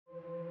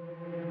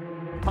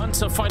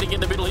Hunter fighting in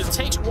the middle. He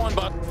takes one,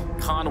 but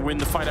can't win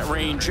the fight at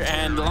range.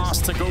 And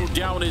last to go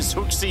down is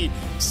Hooksy.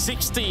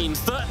 16-13.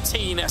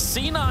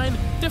 C9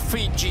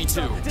 defeat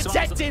G2.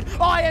 Detected.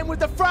 IM with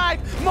the frag.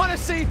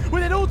 Monacy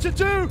with it all to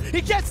do.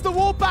 He gets the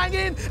wall bang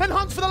in and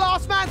hunts for the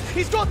last man.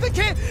 He's got the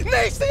kit.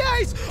 Needs the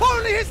ace.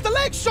 Only hits the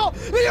leg shot.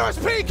 The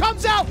USP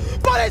comes out,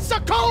 but it's a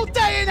cold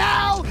day in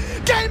hell.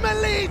 Gamer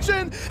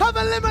Legion have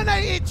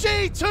eliminated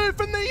G2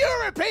 from the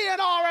European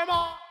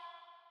RMR.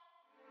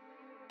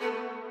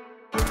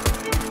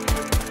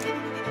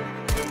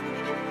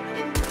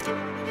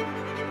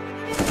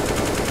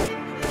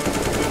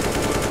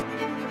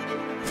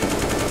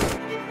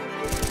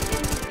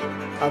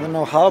 I don't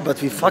know how,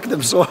 but we fucked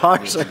them so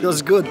hard, so it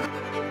was good.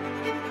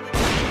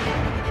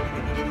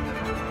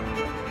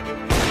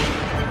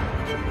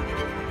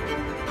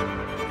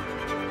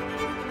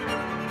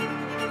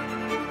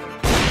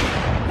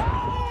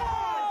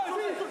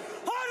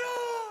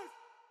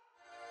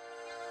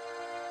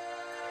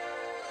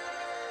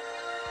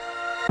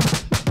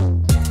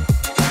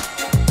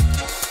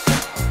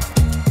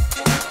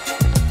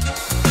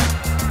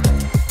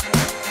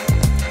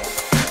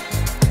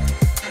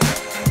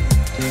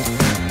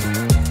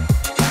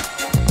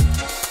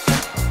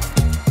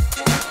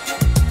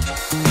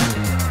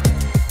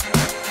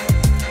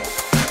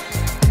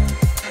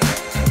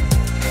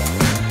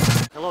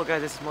 Hello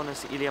guys, this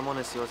is Ilya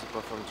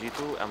Josipov from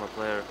G2. I'm a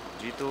player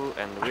G2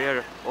 and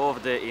we're over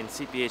there in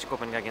CPH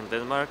Copenhagen,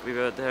 Denmark. We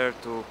were there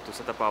to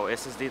set up our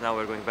SSD. Now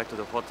we're going back to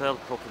the hotel.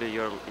 Hopefully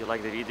you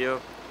like the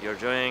video, you're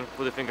enjoying.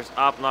 Put the fingers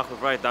up,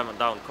 write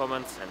down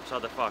comments and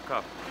shut the fuck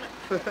up.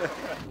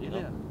 You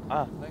know?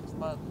 Next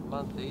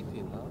month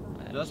 18,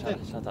 no?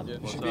 Shut up.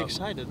 You should be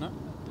excited, no?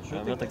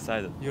 I'm not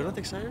excited. You're not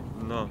excited?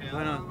 No.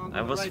 Why not?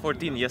 I was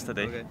 14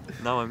 yesterday. Okay.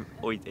 Now I'm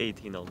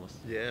 18 almost.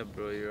 Yeah,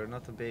 bro, you're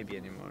not a baby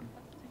anymore.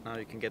 Now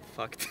you can get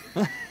fucked.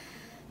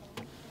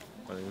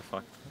 What do you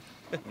fuck?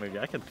 Maybe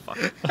I can fuck.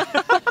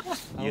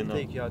 I'll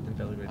take you out in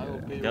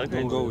Belgrade.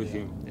 Don't go with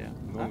him. Yeah.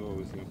 Don't go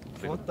with him.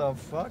 What the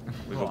fuck?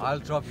 No, I'll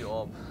drop you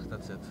off.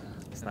 That's it.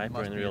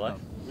 Sniper in real life?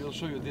 We'll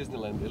show you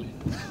Disneyland, really.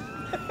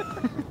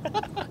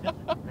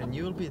 When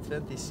you'll be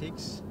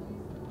 26,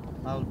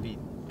 I'll be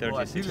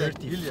 36?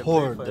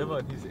 34.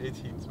 He's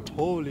 18. So.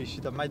 Holy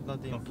shit, I might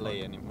not even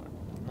play anymore.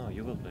 No,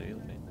 you will play,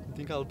 you'll play. You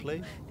think I'll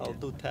play? I'll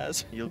do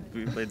Taz. You'll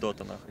play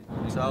Dota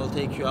нахуй. So I'll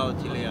take you out,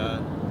 Ilya,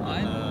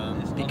 on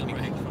a picnic.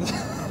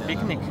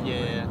 Picnic?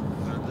 Yeah,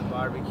 the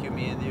barbecue,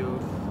 me and you.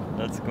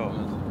 Let's go.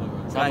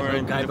 Somewhere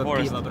in the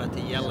forest. So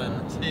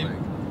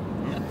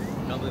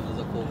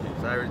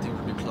everything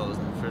will be closed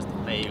on 1st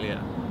of May, Ilya.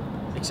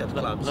 Except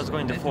clubs. Let's go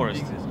in the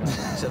forest.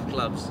 Except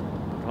clubs.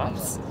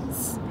 Clubs?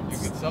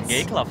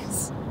 Gay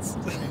clubs?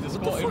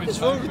 What the fuck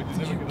is wrong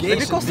with you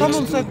gays? Because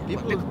someone said...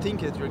 People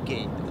think that you're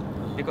gay.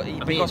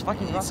 Because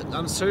fucking it's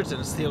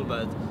uncertain still,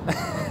 but...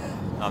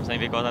 No, I'm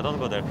saying because I don't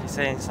go there. He's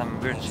saying some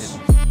weird shit.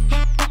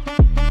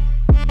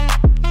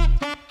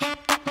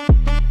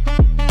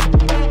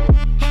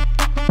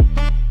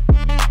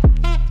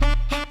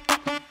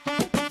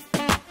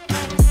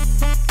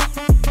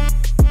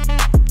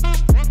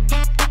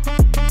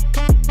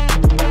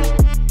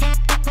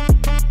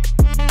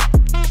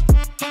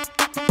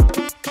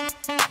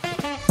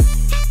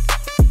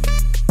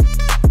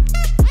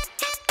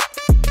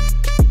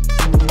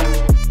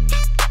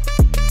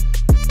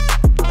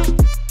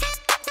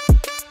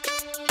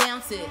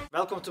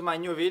 Welcome to my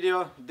new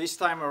video. This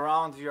time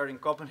around we are in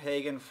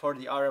Copenhagen for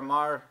the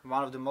RMR,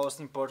 one of the most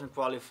important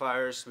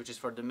qualifiers, which is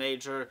for the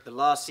major. The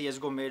last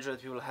CSGO major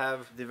that we will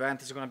have. The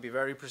event is going to be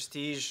very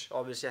prestige.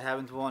 Obviously I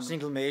haven't won a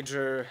single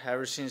major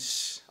ever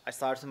since I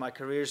started my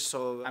career,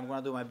 so I'm going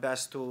to do my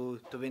best to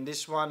win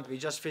this one. We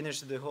just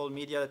finished the whole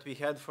media that we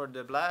had for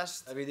the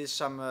Blast. We did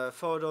some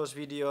photos,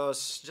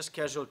 videos, just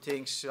casual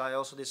things. I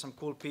also did some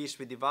cool piece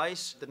with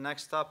device. The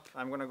next up,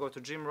 I'm going to go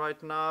to gym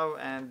right now,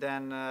 and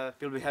then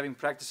we'll be having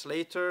practice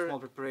later. Small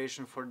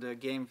preparation for the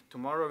game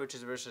tomorrow, which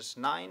is versus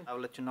 9. I'll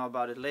let you know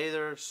about it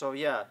later. So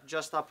yeah,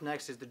 just up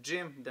next is the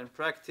gym, then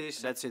practice.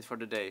 That's it for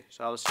the day.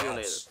 So I'll see you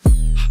later.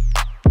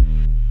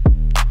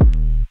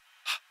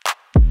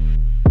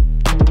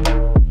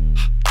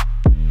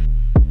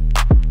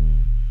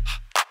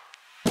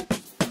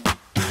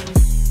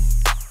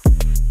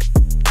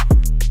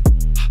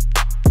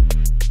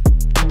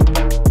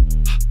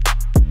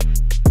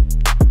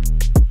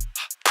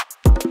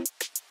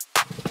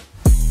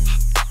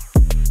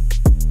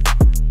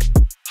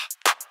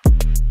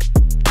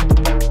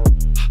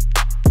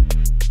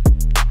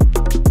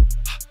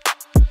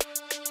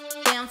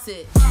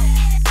 It.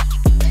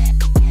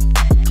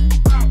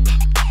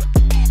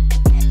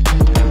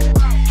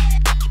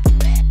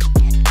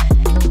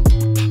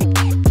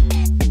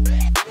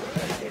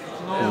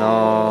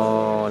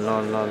 No.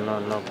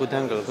 Good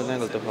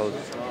angle to hold.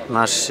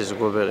 Naši si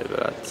izgubili,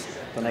 brat.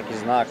 To neki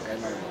znak.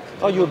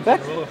 Oh, you're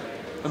back?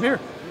 I'm here.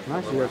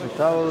 Nice, we have some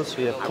towels,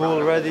 we have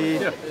pool ready.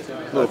 Yeah.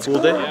 No, It's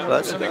cool day.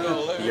 Let's You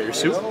got your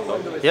suit?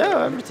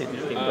 Yeah, everything.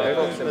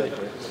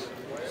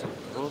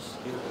 Rules,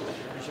 you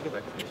should get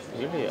back.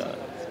 Really?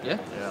 Yeah?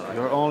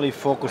 Your only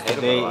focus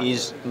today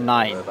is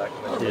 9.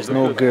 There's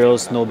no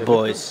girls, no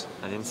boys.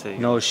 I didn't say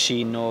No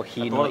she, no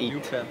he, no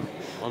it.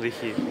 only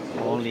he.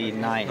 Only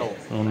 9.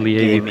 Only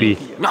Gaming.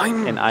 AVP.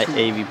 9! And I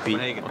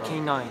AVP. Okay,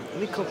 9.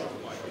 Niko.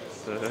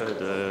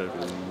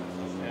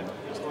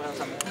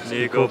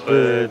 Niko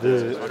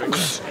Peder.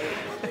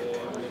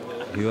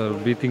 You are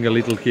beating a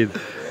little kid.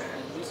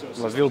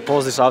 But we'll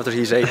pause this after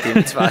he's 18,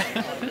 it's fine.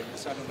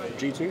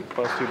 G2,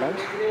 first 2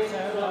 bands.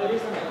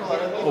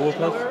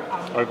 Overpass.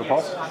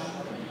 Overpass.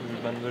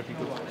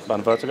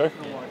 Ban Vertigo.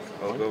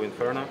 I'll go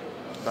Inferno.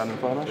 Ban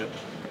Inferno. Ancient.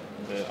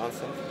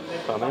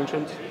 Ban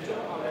Ancient.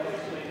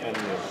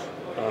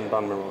 And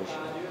Ban Mirage.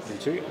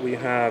 G2, we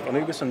have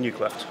Anubis and Nuke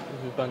left.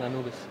 Ban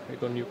Anubis. We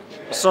got Nuke.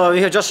 So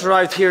we have just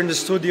arrived here in the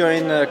studio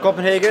in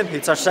Copenhagen.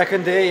 It's our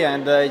second day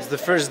and it's the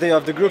first day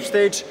of the group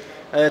stage.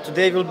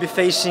 Today we'll be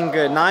facing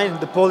 9,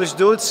 the Polish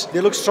dudes.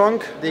 They look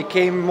strong. They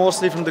came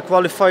mostly from the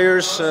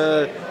qualifiers.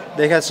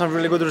 They had some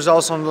really good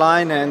results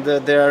online and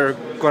they're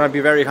gonna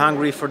be very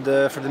hungry for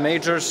the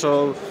major.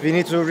 So we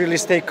need to really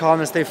stay calm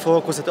and stay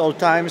focused at all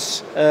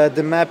times.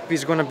 The map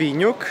is gonna be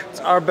Nuke. It's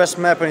our best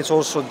map and it's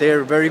also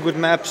their very good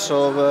map.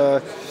 So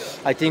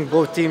I think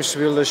both teams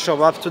will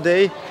show up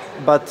today.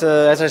 But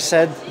as I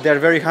said, they're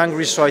very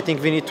hungry, so I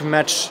think we need to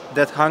match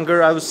that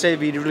hunger. I would say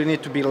we really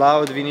need to be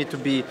loud, we need to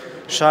be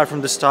sharp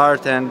from the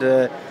start,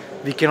 and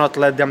we cannot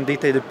let them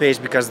dictate the pace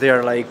because they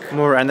are like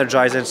more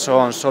energized and so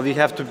on. So we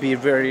have to be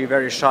very,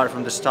 very sharp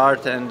from the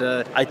start, and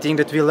I think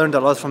that we learned a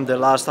lot from the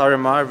last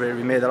RMR where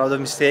we made a lot of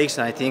mistakes,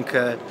 and I think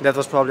that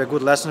was probably a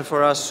good lesson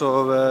for us.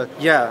 So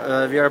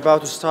yeah, we are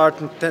about to start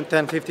in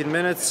 10-15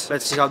 minutes.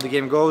 Let's see how the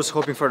game goes,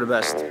 hoping for the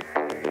best.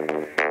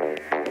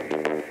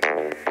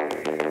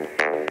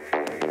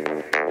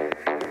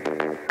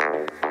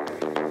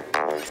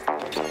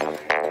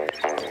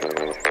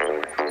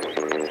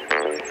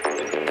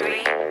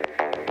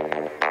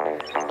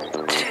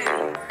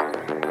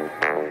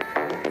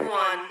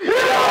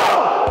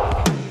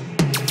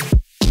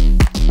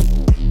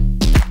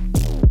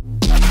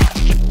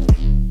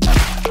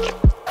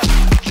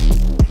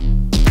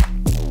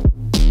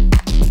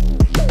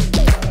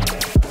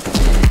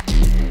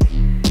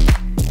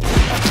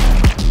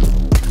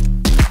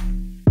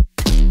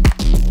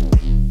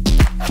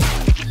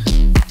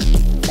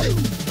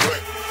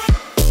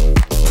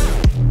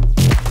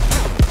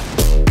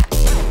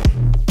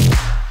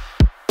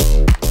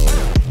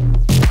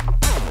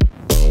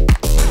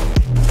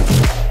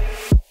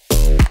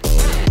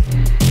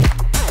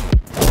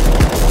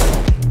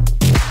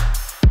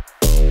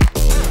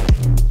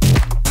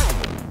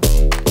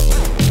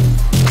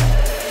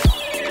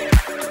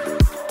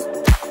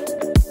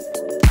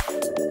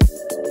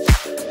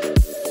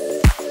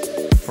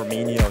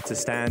 To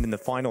stand in the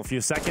final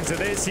few seconds of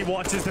this, he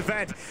watches the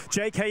vent.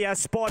 JKS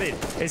spotted,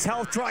 his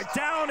health dropped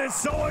down, and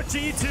so are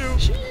G2.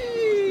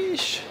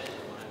 Sheesh.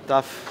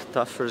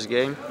 Tough first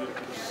game.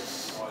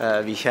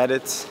 We had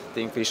it. I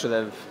think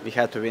we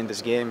had to win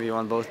this game. We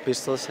won both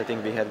pistols. I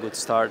think we had good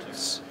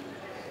starts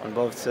on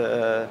both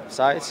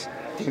sides.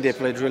 I think they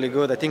played really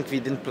good. I think we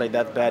didn't play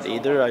that bad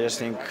either. I just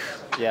think,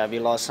 yeah, we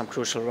lost some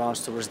crucial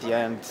rounds towards the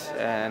end,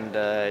 and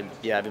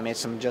yeah, we made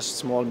some just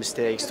small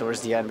mistakes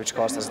towards the end, which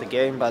cost us the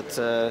game. But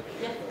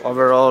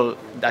overall,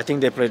 I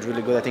think they played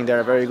really good. I think they're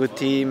a very good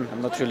team.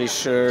 I'm not really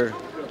sure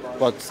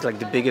what's like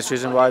the biggest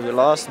reason why we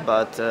lost,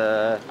 but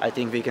I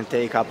think we can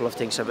take a couple of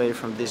things away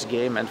from this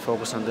game and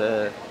focus on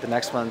the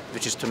next one,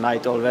 which is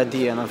tonight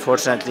already. And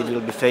unfortunately,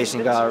 we'll be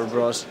facing our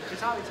bros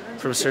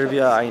from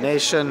Serbia,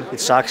 iNation.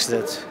 It sucks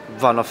that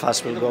one of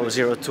us will go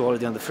 0-2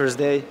 already on the first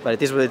day, but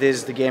it is what it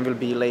is. The game will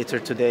be later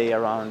today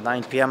around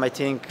 9 p.m. I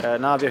think.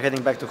 Now we're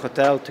heading back to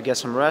hotel to get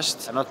some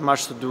rest. Not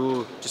much to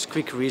do, just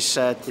quick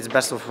reset. It's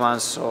best of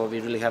one, so we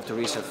really have to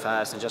reset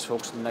fast and just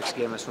focus on the next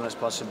game as soon as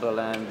possible.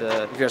 And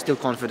we are still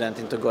confident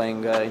into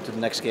going into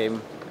the next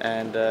game.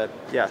 And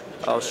yeah,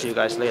 I'll see you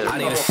guys later. I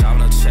need a shot,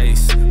 no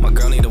chase. My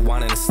girl need a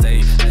wine in a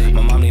state.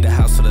 My mom need a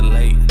house for the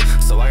late.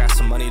 So I got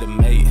some money to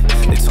make.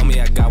 They told me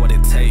I got what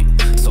it take.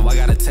 So I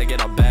gotta take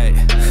it all back.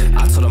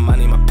 I told them I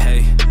need my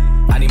pay.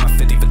 I need my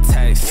 50 for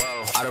tax.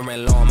 I done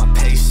ran low on my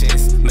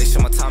patience. Make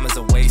sure my time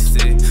isn't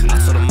wasted. I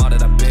told them all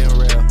that I've been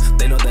real.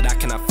 They know that I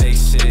cannot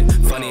face shit.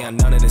 Funny how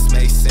none of this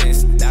makes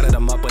sense. Now that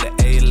I'm up with an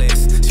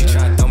A-list. She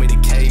tryna throw me the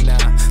K now.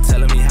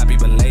 Telling me happy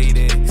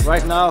belated.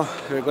 Right now,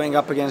 we're going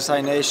up against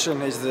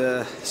iNation. It's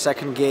the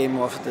second game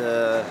of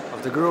the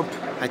group.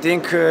 I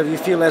think we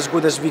feel as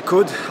good as we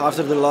could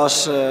after the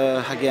loss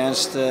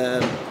against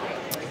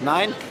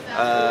 9.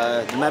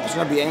 The map is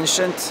going to be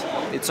Ancient.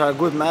 It's a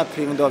good map,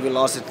 even though we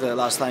lost it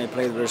last time we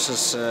played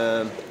versus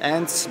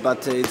Ants,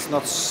 but it's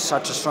not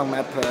such a strong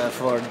map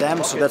for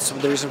them, so that's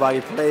the reason why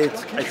we played.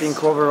 I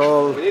think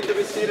overall... We need to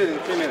be seated in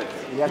 3 minutes.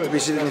 We have to be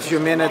seated in a few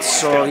minutes,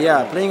 so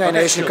yeah, playing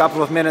iNation a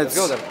couple of minutes.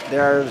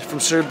 They're from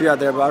Serbia,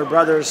 they're our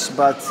brothers,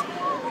 but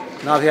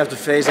now we have to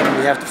face them and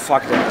we have to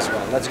fuck them as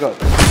well. Let's go.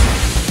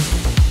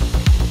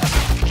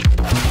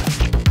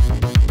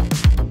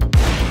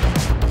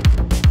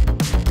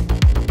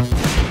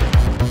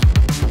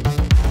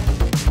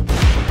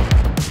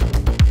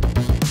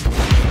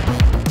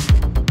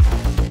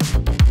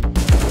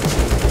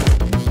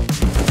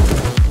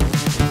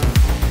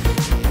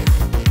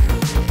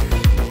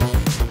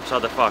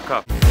 shut the fuck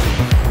up.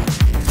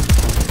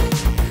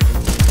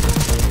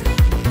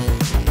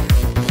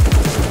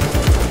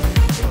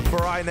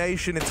 For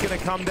iNation, it's going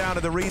to come down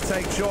to the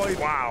retake. Joy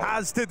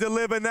has to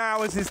deliver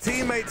now as his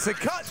teammates are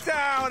cut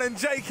down and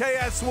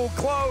JKS will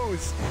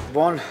close.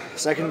 Won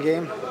second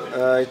game.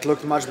 It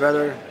looked much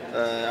better.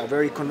 A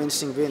very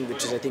convincing win,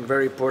 which is I think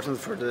very important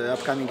for the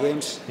upcoming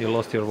games. You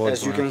lost your voice.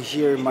 As you can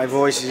hear, my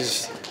voice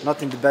is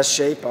not in the best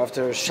shape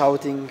after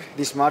shouting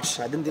this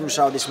much. I didn't even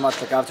shout this much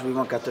like after we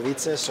won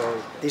Katowice, so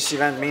this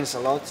event means a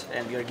lot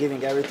and we are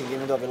giving everything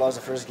even though we lost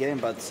the first game,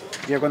 but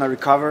we are going to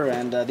recover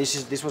and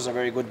this was a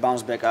very good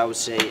bounce back, I would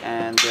say.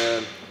 And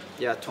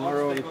yeah,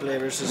 tomorrow we play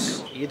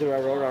versus either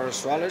Aurora or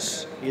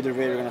Suarez. Either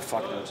way we're going to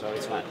fuck them, so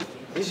it's fine.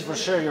 This is for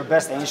sure your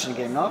best ancient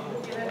game, no?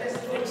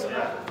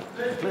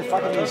 You play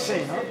fucking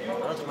insane, no?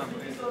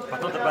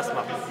 But not the best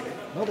map.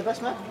 Not the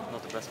best map?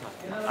 Not the best map.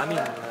 I mean,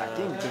 I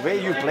think the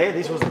way you play,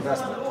 this was the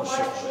best map, for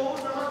sure.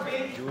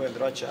 You and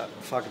Rocha,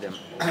 fuck them.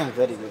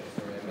 Very good.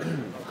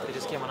 they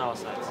just came on our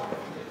side.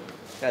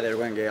 Yeah, they're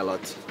going gay a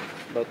lot.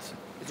 But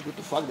it's good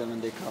to fuck them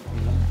when they come,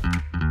 you know?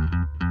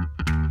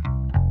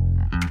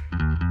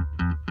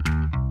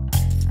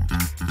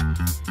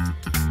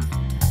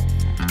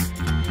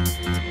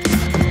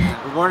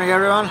 Good morning,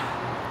 everyone.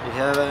 We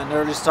have an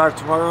early start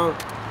tomorrow.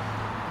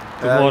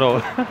 Tomorrow.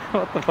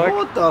 What the fuck?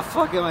 What the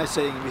fuck am I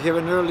saying? We have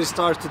an early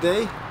start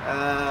today.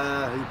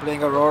 We're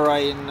playing Aurora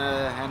in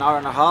an hour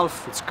and a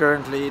half. It's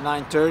currently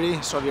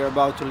 9:30, so we are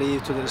about to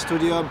leave to the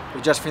studio.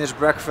 We just finished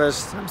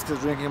breakfast. I'm still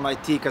drinking my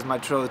tea because my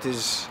throat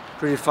is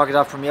pretty fucked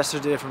up from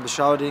yesterday, from the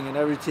shouting and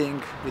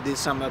everything. We did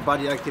some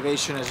body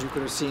activation, as you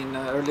could have seen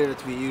earlier,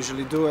 that we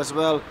usually do as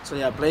well. So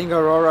yeah, playing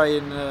Aurora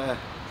in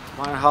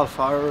 1.5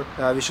 hours.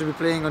 We should be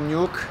playing on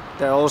Nuke.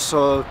 They're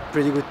also a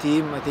pretty good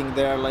team. I think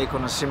they're like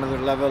on a similar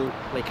level,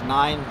 like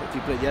 9 that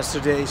we played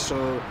yesterday. So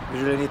we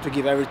really need to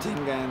give everything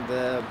and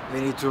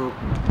we need to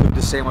do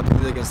the same what we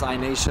did against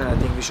iNation. I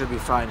think we should be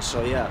fine.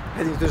 So yeah,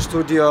 heading to the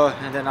studio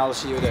and then I'll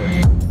see you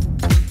there.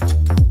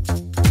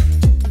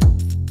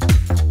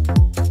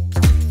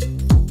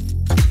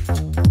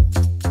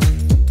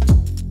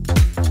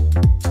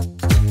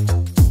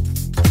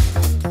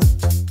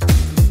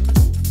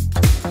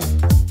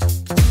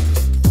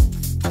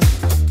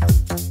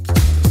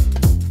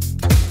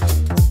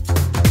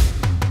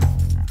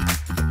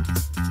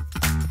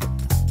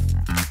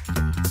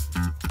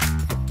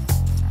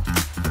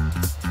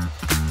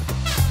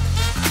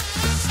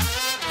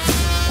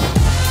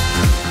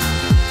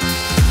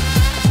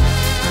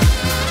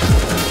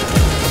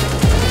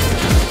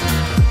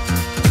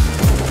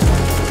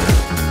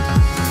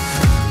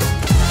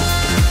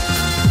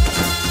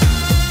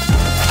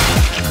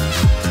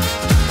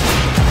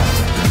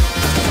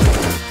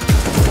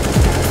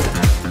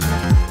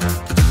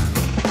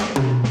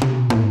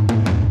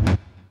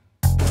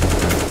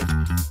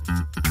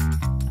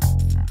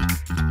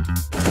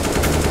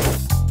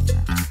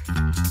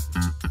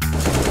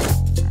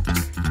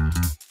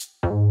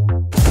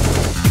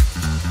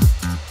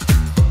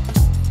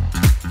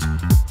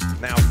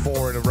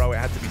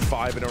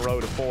 In a row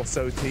to force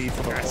OT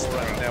from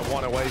Aurora, and they're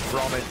one away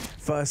from it.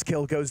 First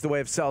kill goes the way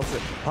of Celtic.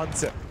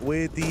 Hunter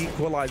with the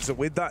equalizer,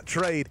 with that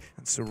trade.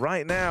 And so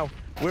right now,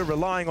 we're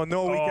relying on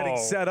Norway getting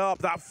set up.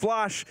 That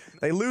flash,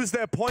 they lose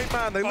their point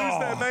man, they lose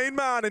their main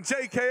man, and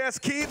JKS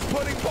keeps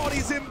putting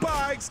bodies in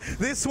bags.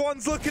 This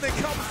one's looking to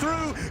come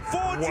through.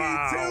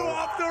 4G2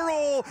 after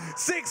all,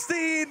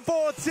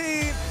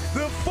 16-14,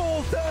 the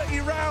full 30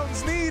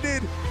 rounds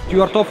needed.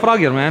 You are top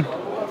fragger, man.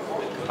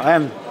 I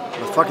am,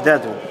 but fuck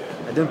that dude.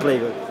 I didn't play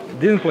good.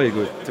 Didn't play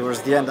good.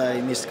 Towards the end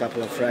I missed a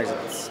couple of frags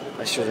that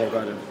I should have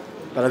gotten.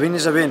 But a win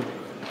is a win.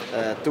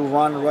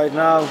 2-1 right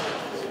now,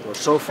 or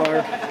so far.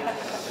 I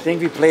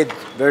think we played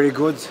very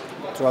good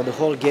throughout the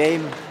whole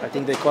game. I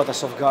think they caught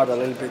us off guard a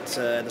little bit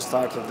at the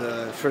start of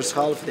the first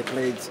half. They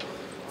played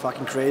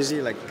fucking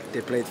crazy, like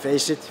they played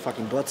face it,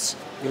 fucking butts.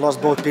 We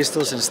lost both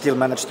pistols and still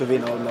managed to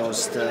win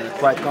almost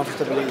quite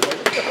comfortably.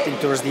 I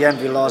think towards the end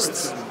we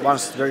lost one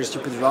very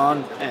stupid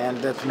round and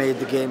that made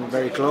the game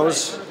very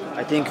close.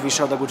 I think we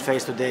showed a good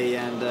face today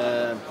and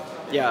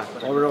yeah,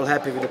 overall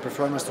happy with the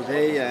performance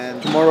today,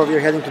 and tomorrow we're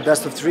heading to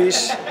best of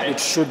threes, which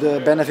should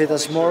benefit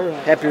us more.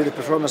 Happy with the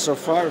performance so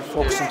far,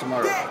 focus on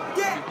tomorrow.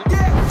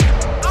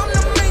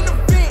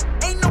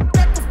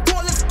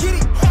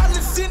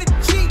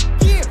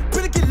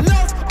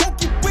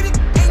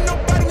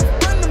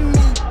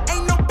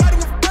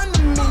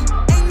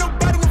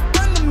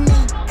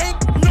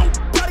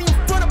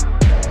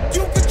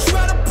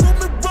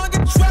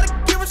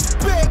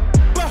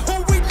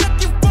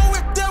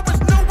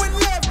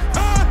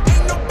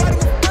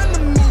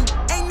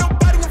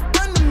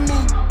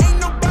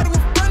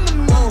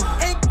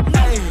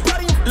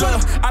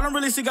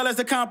 As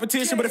the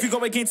competition, but if you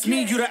go against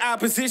me, you the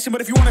opposition.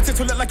 But if you want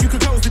to look like you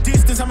could close the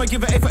distance, I'ma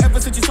give it A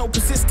forever since you're so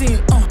persistent.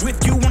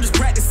 With you, I'm just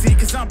practicing,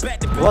 cause I'm back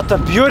to What a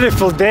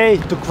beautiful day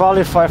to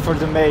qualify for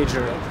the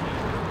major.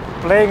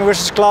 Playing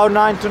versus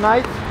Cloud9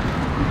 tonight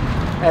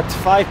at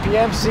 5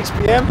 PM, 6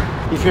 PM.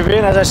 If we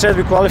win, as I said,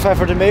 we qualify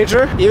for the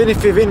major. Even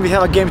if we win, we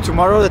have a game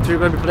tomorrow that we're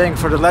going to be playing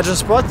for the legend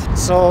spot.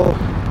 So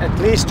at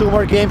least 2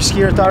 more games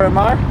here at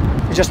RMR.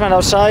 We just went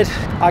outside,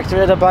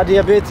 activated the body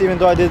a bit, even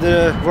though I did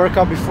the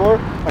workout before.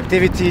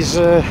 Activity is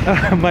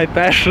my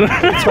passion.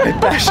 It's my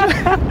passion.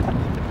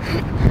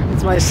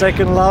 It's my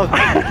second love.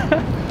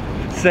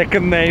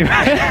 Second name.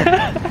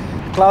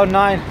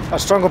 Cloud9, a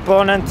strong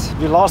opponent.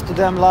 We lost to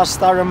them last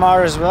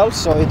RMR as well,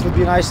 so it would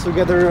be nice to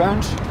get a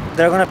revenge.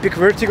 They're gonna pick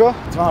Vertigo.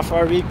 It's one of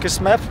our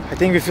weakest maps. I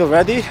think we feel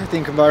ready. I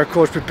think our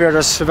coach prepared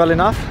us well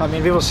enough. I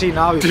mean, we will see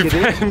now if he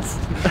did.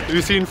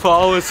 We've seen for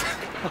hours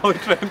how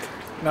it went.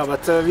 No,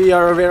 but we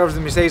are aware of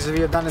the mistakes that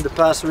we have done in the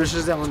past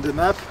versus them on the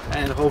map,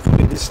 and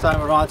hopefully this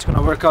time around it's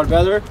gonna work out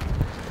better.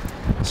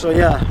 So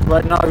yeah,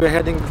 right now we're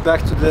heading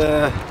back to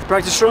the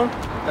practice room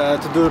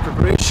to do the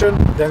preparation.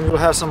 Then we'll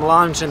have some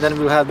lunch and then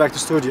we'll head back to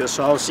studio.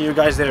 So I'll see you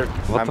guys there.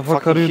 What the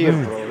fuck are you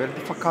doing? Bro. Where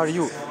the fuck are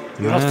you?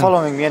 You're not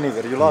following me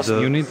anywhere. You lost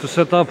me. You need to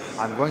set up.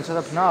 I'm going to set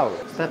up now.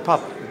 Step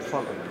up and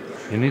follow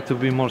me. You need to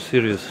be more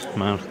serious,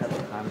 man.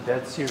 I'm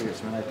dead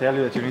serious, man. I tell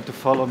you that you need to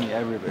follow me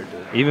everywhere,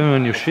 dude. Even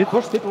when you shit? Of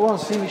course people want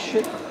to see me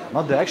shit.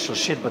 Not the actual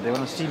shit, but they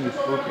want to see me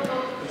pooping.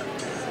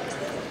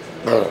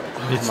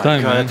 It's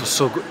time, God, man. it was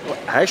so good.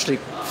 I actually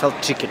felt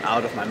chicken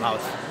out of my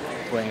mouth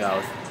going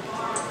out.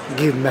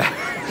 Give me.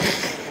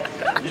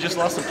 You just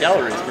lost some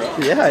calories, bro.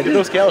 Yeah, I did.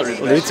 Those calories,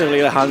 man.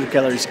 Literally 100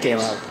 calories came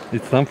out.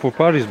 It's time for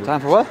Paris, bro.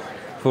 Time for what?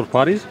 For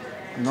Paris?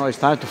 No, it's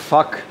time to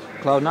fuck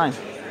Cloud9.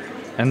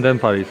 And then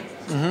Paris.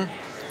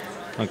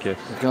 Mm-hmm. Okay.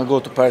 You cannot go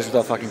to Paris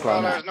without fucking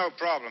Cloud9. Well, there's no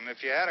problem.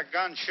 If you had a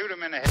gun, shoot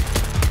him in the head.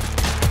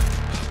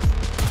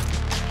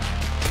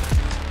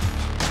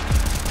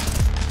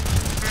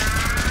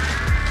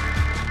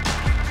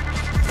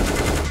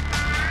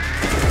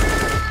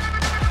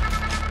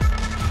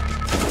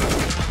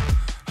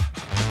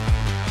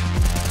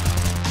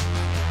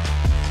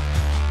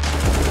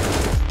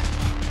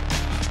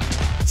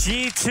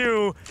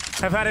 G2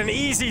 have had an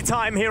easy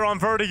time here on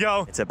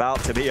Vertigo. It's about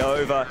to be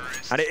over,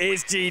 and it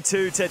is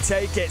G2 to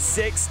take it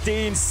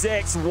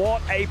 16-6.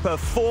 What a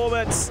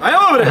performance.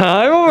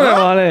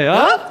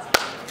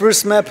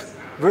 First map,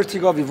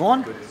 Vertigo, we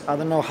won. I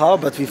don't know how,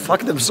 but we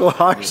fucked them so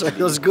hard, so it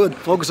was good.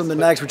 Focus on the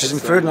next, which is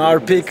Inferno, our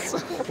pick.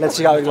 Let's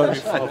see how it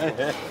goes.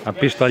 A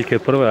pištaljke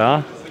prve,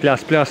 a?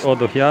 Pljas,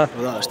 odoh ja.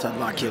 Da, šta,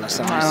 2 kila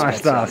samo.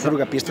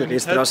 Druga pistoljka,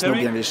 isto treba se ne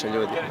ubijem više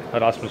ljudi.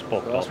 Rasmus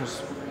Pop.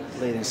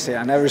 Played insane.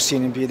 I never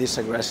seen him be this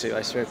aggressive,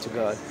 I swear to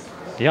God.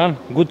 Jan,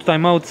 good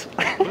timeouts.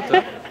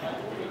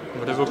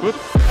 Whatever good.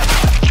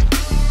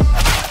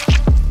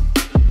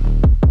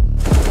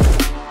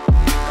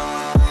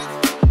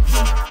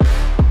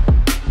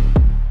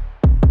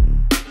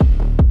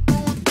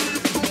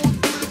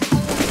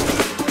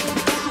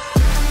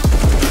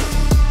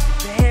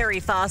 Very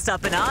fast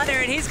up and under,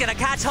 and he's gonna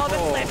catch hold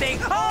and flipping.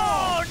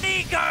 Oh,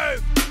 Niko!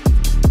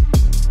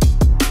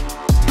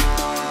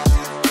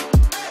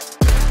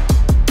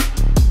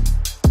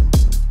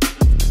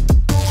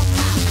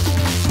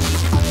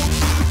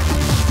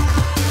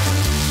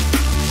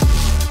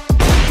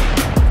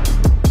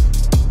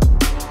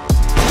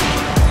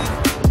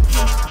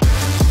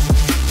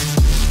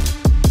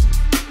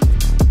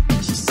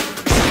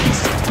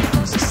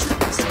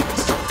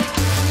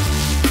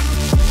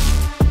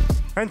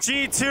 And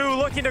G2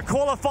 looking to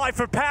qualify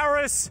for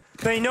Paris.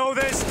 They know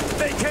this,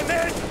 they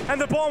commit,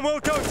 and the bomb will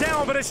go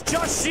down, but it's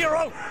just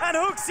Shiro, and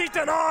Huxi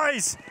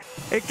denies.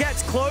 It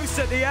gets close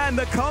at the end,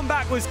 the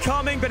comeback was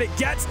coming, but it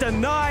gets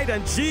denied,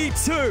 and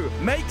G2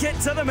 make it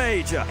to the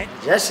major.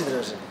 Yes, it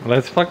is.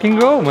 Let's fucking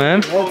go,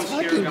 man. Let's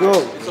fucking go.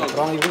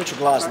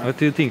 What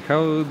do you think?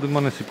 How the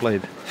Monesi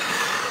played?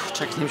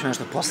 Čekaj, snimit ću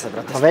nešto posle,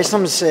 brate. Pa već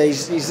sam se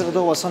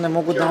izradovao, sam ne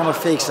mogu da ono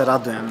fake se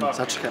radujem.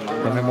 Sačekaj malo.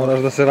 Pa ne moraš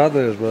da se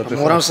raduješ, brate.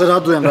 Pa moram se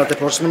radujem, brate,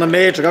 pošto smo na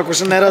meču, kako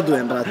se ne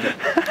radujem, brate.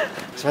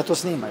 Sve to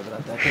snimaj,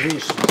 brate, ako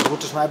vidiš,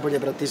 zvučeš najbolje,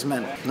 brate, iz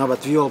mene. No,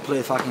 but we all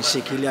played fucking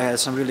sick. Ilya had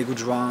some really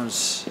good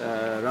rounds.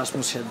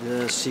 Rasmus had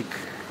sick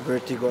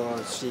Vertigo,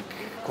 sick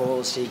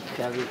Cole, sick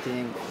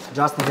everything.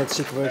 Justin had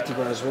sick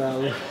Vertigo as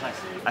well.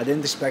 I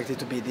didn't expect it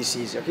to be this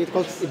easy. Okay,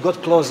 it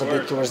got close a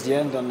bit towards the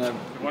end on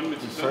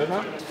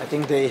Inferno. I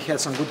think they had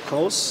some good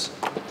calls,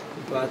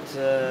 but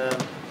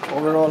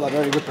overall a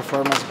very good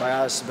performance by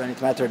us when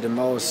it mattered the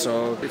most.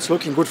 So it's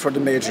looking good for the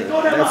major.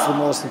 That's the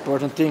most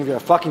important thing. We are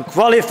fucking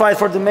qualified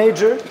for the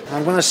major.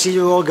 I'm gonna see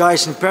you all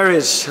guys in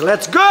Paris.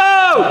 Let's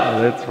go!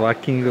 Let's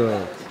fucking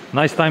go.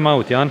 Nice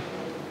timeout, Jan.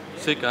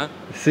 Sick, huh?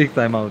 Sick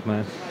timeout,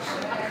 man.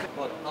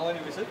 What, how long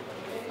have you said?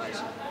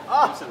 Nice.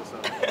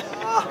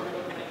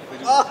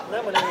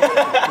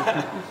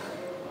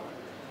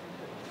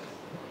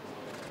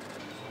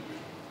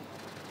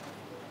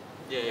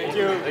 Thank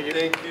you.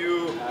 Thank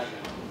you.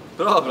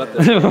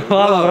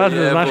 Hvala,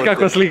 brate, znaš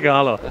kako slika,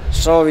 alo.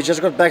 So we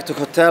just got back to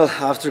hotel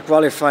after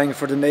qualifying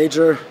for the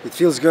major. It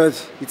feels good.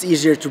 It's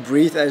easier to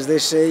breathe, as they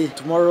say.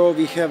 Tomorrow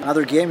we have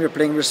another game. We're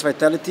playing versus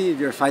Vitality.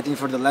 We're fighting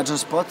for the legend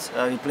spot.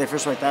 We play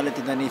first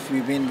Vitality, then if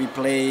we win, we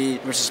play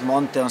versus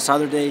Monte on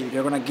Saturday.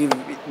 We're gonna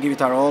give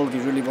it our all. We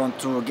really want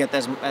to get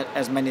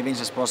as many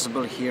wins as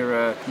possible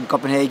here in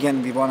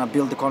Copenhagen. We wanna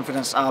build the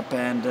confidence up,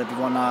 and we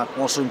wanna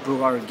also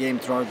improve our game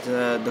throughout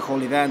the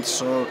whole event.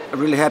 So I'm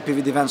really happy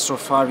with the event so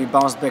far. We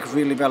bounced back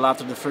really well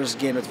after the first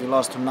game that we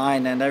lost to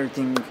 9, and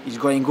everything is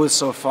going good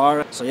so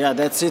far. So yeah,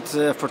 that's it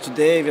for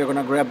today. We're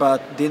gonna grab a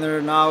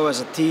dinner now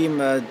as a team,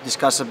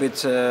 discuss a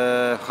bit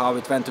how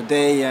it went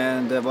today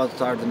and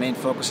what are the main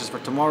focuses for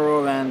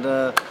tomorrow, and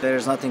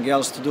there's nothing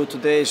else to do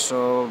today,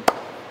 so...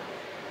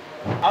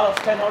 Out of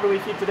 10, how do we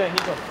feel today,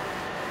 Niko?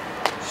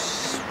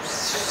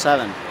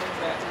 7.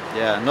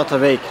 Yeah, not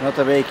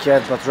awake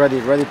yet, but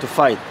ready to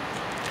fight.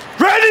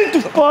 Ready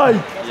to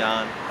fight!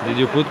 Jan. Did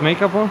you put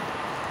makeup on?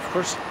 Of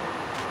course.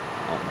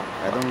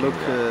 I don't look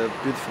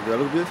beautiful. Do I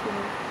look beautiful?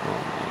 Oh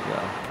my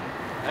god.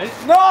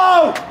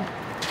 No!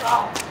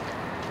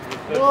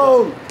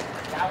 No!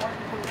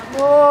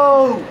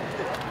 No!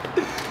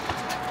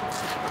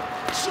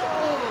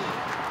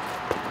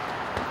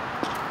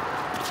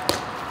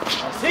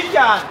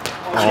 Sigan!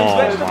 Oh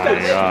my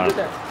god.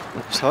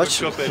 Šta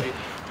hoćeš?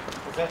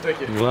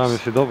 Gledam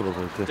jesi dobro,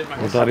 brate.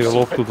 Udario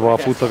loptu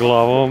 2 puta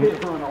glavom.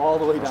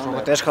 Mnogo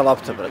teška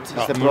lopta,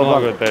 brate.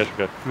 Mnogo je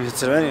teška. Mi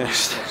se crveni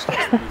nešto.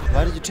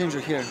 Why did you change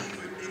your hair?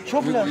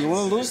 You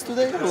want to lose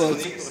today?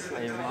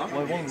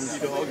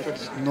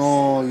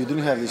 No, you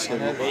didn't have this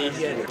hair.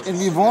 And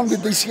we won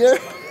with this hair?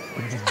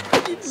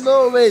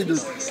 No way,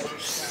 dude.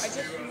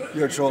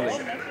 You're trolling.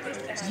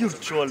 You're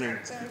trolling.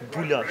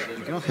 Bulak.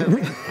 You cannot have...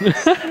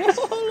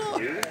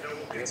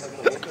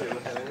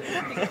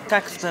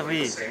 Kako ste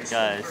vi,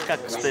 guys?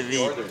 Kako ste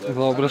vi?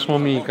 Dobro smo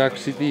mi, kako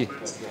si ti?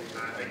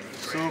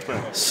 Super.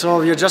 So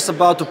we are just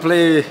about to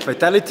play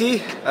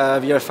Vitality.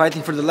 We are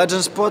fighting for the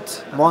legend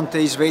spot.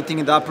 Monte is waiting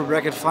in the upper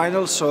bracket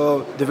final,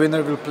 so the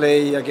winner will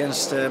play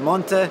against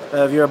Monte.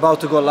 We are about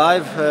to go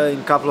live in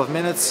a couple of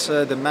minutes.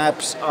 The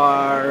maps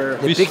are...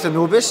 They picked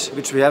Anubis,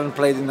 which we haven't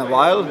played in a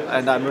while,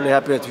 and I'm really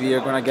happy that we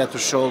are gonna get to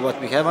show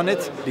what we have on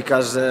it,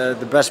 because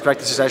the best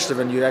practice is actually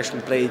when you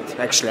actually play it,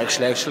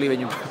 actually when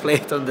you play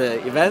it on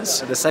the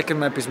events. The second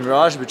map is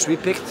Mirage, which we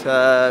picked.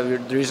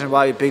 The reason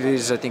why we picked it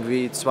is I think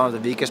it's one of the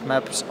weakest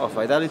maps of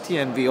Vitality,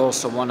 and we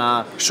also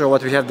wanna show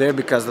what we have there,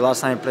 because the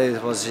last time I played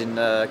it was in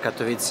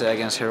Katowice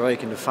against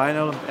Heroic in the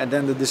final. And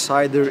then the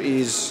decider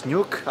is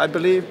Nuke, I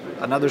believe,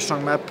 another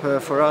strong map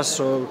for us.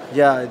 So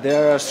yeah,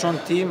 they're a strong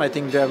team. I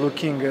think they're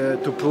looking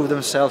to prove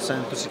themselves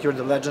and to secure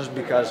the legends,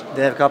 because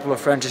they have a couple of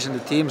Frenchies in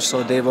the team,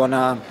 so they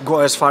wanna go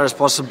as far as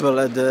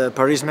possible at the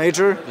Paris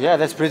Major. Yeah,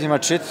 that's pretty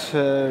much it.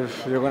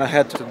 We're gonna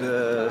head to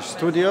the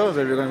studio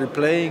where we're gonna be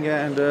playing,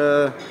 and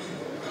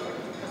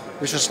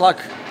wish us luck.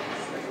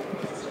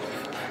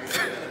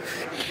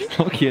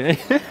 Okay.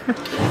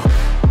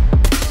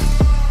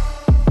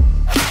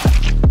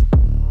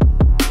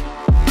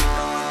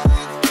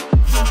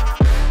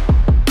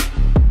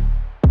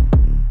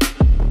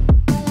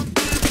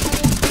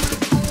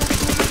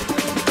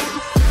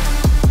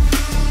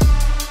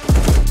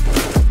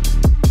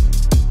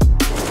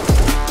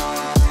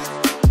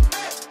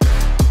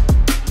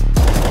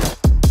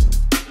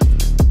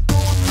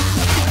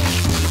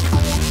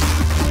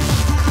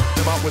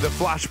 With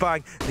a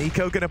flashbang,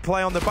 Niko gonna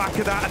play on the back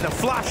of that, and the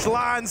flash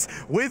lands,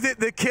 with it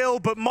the kill,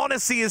 but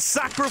Monacy is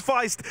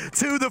sacrificed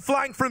to the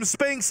flank from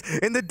Spinks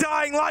in the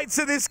dying lights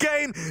of this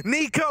game.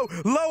 Niko,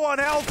 low on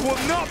health, will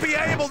not be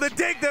able to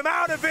dig them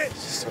out of it.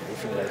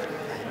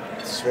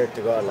 I swear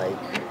to God, like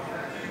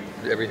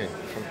everything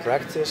from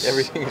practice,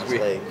 everything is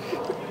weird.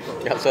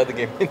 Like outside the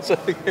game,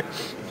 inside the game.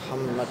 How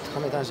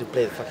many times we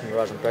played fucking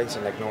Mirage in practice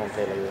and like no one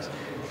played like this?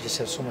 We just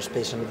have so much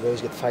space on mid, we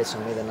always get fights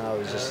on mid, and now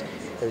it's just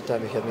every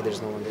time we have mid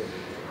there's no one there.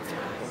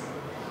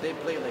 They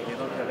play like you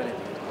don't have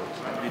anything.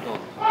 We don't.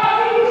 We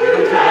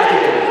don't have nothing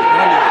to do.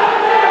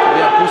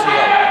 We are pushing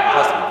out.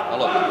 Trust me, a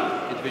lot.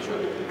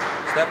 Individually.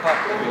 Step up.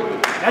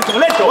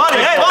 Letto, vale,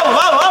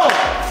 vamos!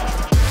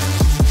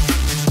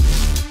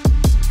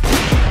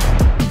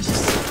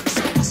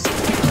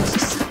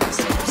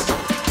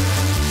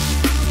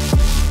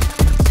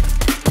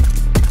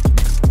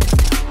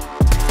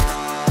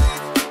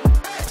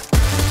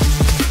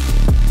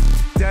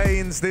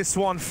 This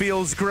one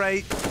feels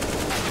great.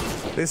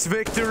 This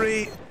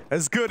victory,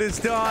 as good as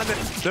done.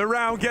 The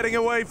round getting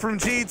away from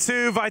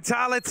G2.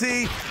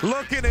 Vitality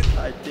looking at...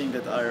 I think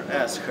that our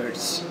ass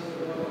hurts.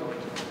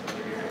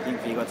 I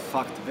think we got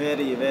fucked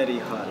very, very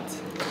hard.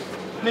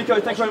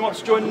 Niko, thanks very much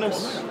for joining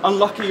us.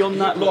 Unlucky on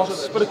that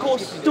loss, but of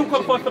course, still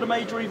qualified for the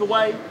major either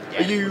way.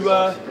 Are you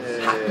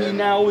happy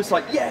now? It's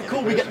like, yeah,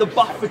 cool, we get the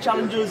buff for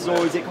challengers,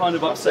 or is it kind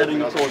of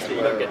upsetting, of course, that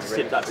you don't get to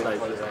skip that stage?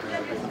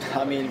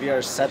 I mean, we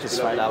are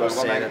satisfied, I would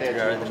say, that we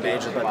are in the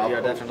major, but we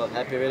are definitely not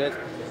happy with it.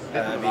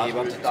 We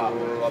wanted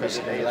to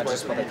obviously be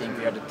legends, but I think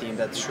we are the team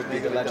that should be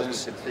the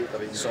legends.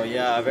 So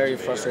yeah, a very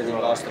frustrating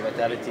loss to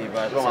Vitality,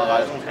 but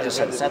as I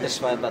said,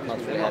 satisfied but not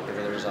really happy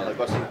with the result.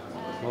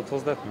 What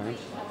was that, man?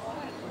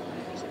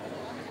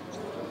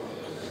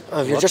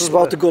 We're just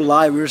about to go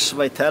live. We're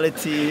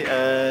Vitality.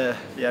 Yeah,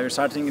 we're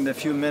starting in a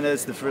few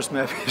minutes. The first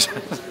map is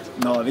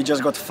no, we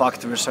just got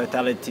fucked with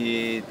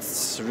Vitality.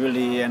 It's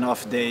really an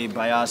off day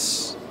by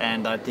us,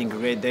 and I think a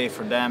great day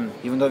for them.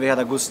 Even though we had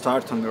a good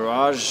start on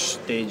Mirage,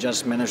 they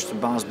just managed to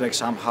bounce back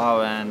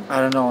somehow. And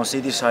I don't know, on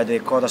City side they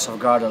caught us off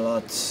guard a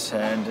lot,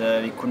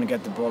 and we couldn't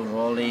get the ball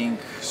rolling.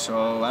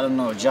 So I don't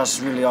know,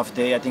 just really off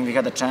day. I think we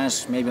had a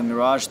chance, maybe on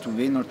Mirage, to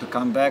win or to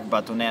come back,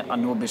 but on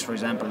Anubis, for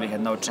example, we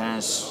had no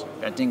chance.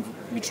 I think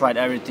we tried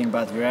everything,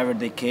 but wherever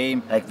they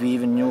came, like we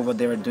even knew what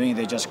they were doing,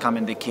 they just come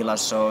and they kill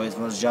us. So it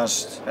was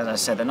just, as I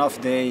said, an off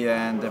day,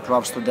 and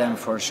props to them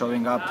for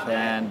showing up.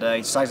 And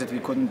it sucks that we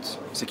couldn't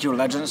secure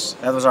Legends.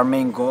 That was our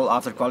main goal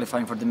after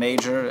qualifying for the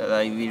major.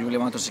 We really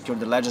want to secure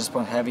the Legends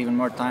point, have even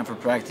more time for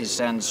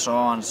practice and so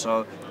on.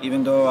 So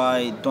even though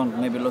I don't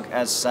maybe look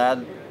as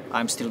sad,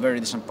 I'm still very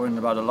disappointed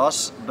about the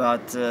loss,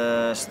 but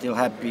still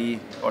happy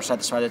or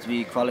satisfied that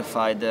we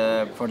qualified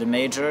for the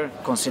major,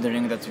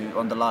 considering that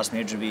on the last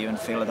major we even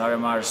failed at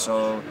RMR.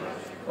 So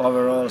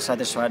overall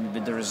satisfied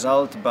with the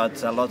result,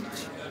 but a lot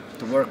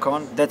to work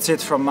on. That's it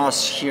from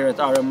us here at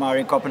RMR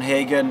in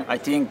Copenhagen. I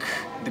think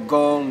the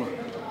goal,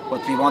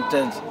 what we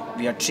wanted,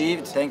 we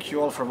achieved. Thank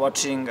you all for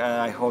watching.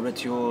 I hope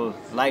that you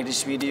like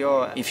this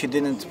video. If you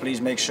didn't,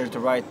 please make sure to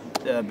write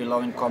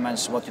below in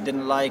comments what you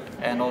didn't like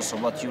and also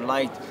what you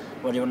liked.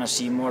 What do you want to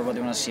see more, what do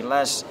you want to see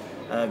less.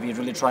 We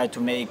really try to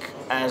make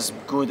as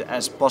good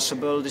as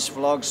possible this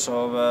vlog,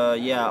 so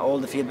yeah, all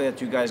the feedback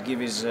that you guys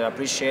give is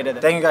appreciated.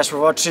 Thank you guys for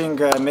watching,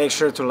 make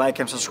sure to like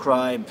and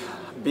subscribe.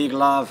 Big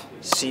love,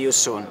 see you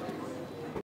soon.